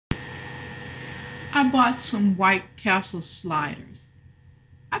I bought some White Castle sliders.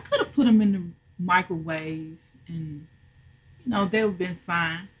 I could have put them in the microwave and they would have been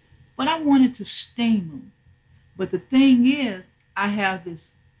fine, but I wanted to steam them. But the thing is, I have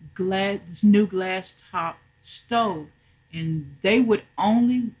this new glass top stove, and it would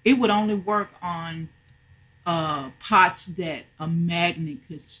only work on pots that a magnet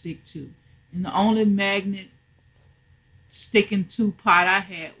could stick to, and the only magnet sticking to pot I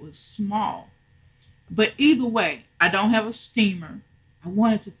had was small. But either way, I don't have a steamer. I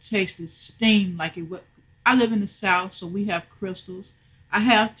wanted to taste the steam like it would. I live in the South, so we have crystals. I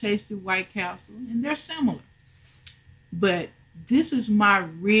have tasted White Castle, and they're similar. But this is my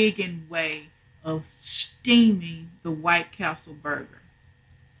rigging way of steaming the White Castle burger,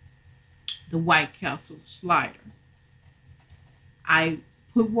 the White Castle slider. I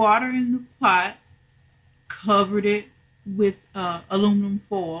put water in the pot, covered it with aluminum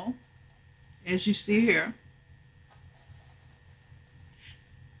foil, as you see here.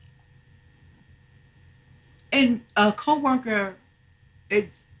 And a coworker, it,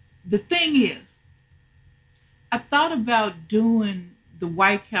 the thing is, I thought about doing the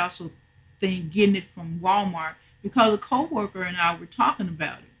White Castle thing, getting it from Walmart, because a coworker and I were talking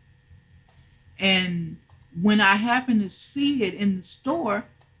about it. And when I happened to see it in the store,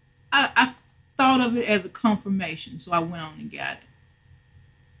 I thought of it as a confirmation. So I went on and got it.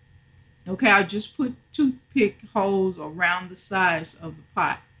 Okay, I just put toothpick holes around the sides of the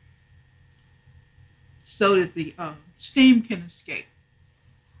pot so that the steam can escape.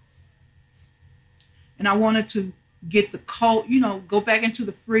 And I wanted to get the cold, go back into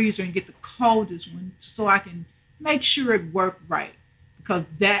the freezer and get the coldest one so I can make sure it worked right, because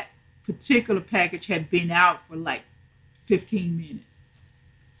that particular package had been out for like 15 minutes.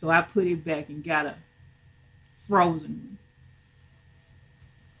 So I put it back and got a frozen one.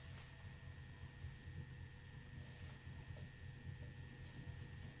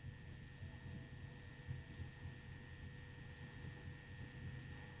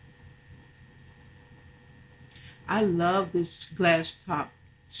 I love this glass top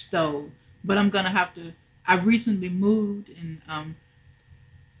stove, but I'm gonna have to. I recently moved, and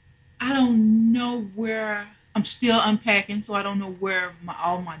I don't know where. I'm still unpacking, so I don't know where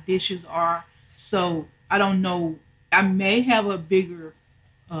all my dishes are. So I don't know. I may have a bigger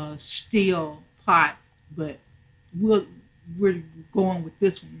steel pot, but we'll, we're going with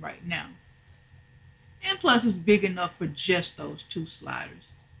this one right now. And plus, it's big enough for just those two sliders.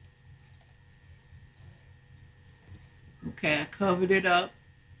 Okay, I covered it up.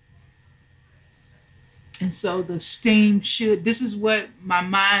 And so the steam should, this is what my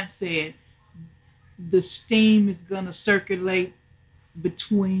mind said, the steam is going to circulate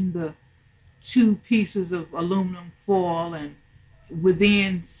between the two pieces of aluminum foil, and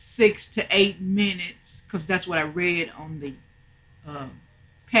within 6 to 8 minutes, because that's what I read on the uh,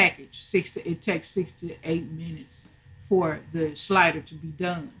 package, it takes 6 to 8 minutes for the slider to be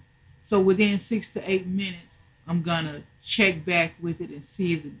done. So within 6 to 8 minutes, I'm gonna check back with it and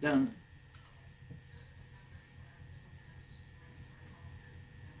see is it done.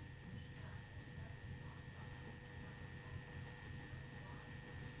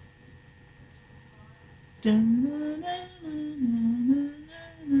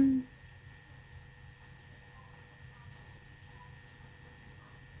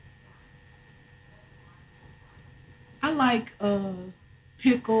 I like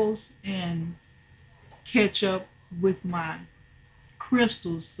pickles and ketchup with my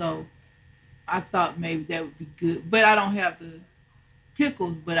crystals, so I thought maybe that would be good. But I don't have the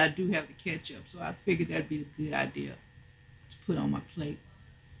pickles, but I do have the ketchup, so I figured that'd be a good idea to put on my plate.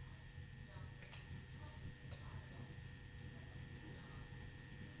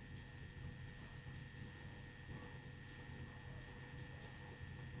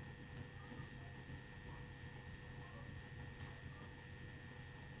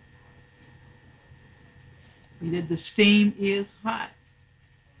 The steam is hot.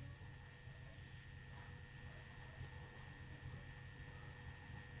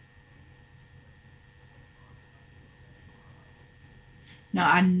 Now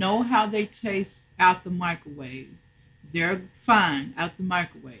I know how they taste out the microwave. They're fine out the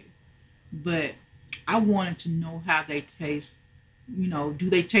microwave, but I wanted to know how they taste. Do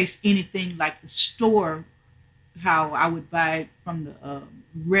they taste anything like the store? How I would buy it from the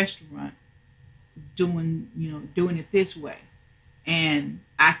restaurant, doing it this way, and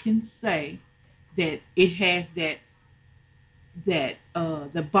I can say that it has that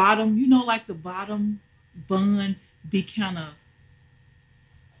the bottom, like the bottom bun be kind of,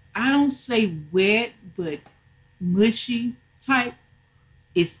 I don't say wet, but mushy type.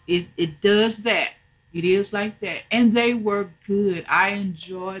 It does that. It is like that. And they were good. I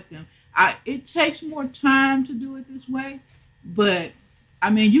enjoyed them. It takes more time to do it this way, but I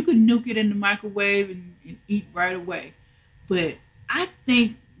mean you can nuke it in the microwave and eat right away. But I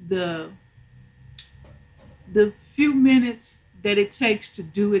think the few minutes that it takes to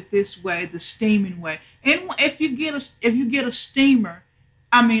do it this way, the steaming way, and if you get a steamer,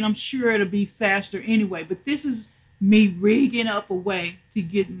 I mean I'm sure it'll be faster anyway. But this is me rigging up a way to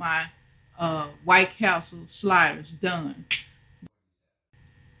get my White Castle sliders done.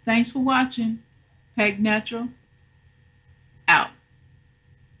 Thanks for watching. Pack Natural out.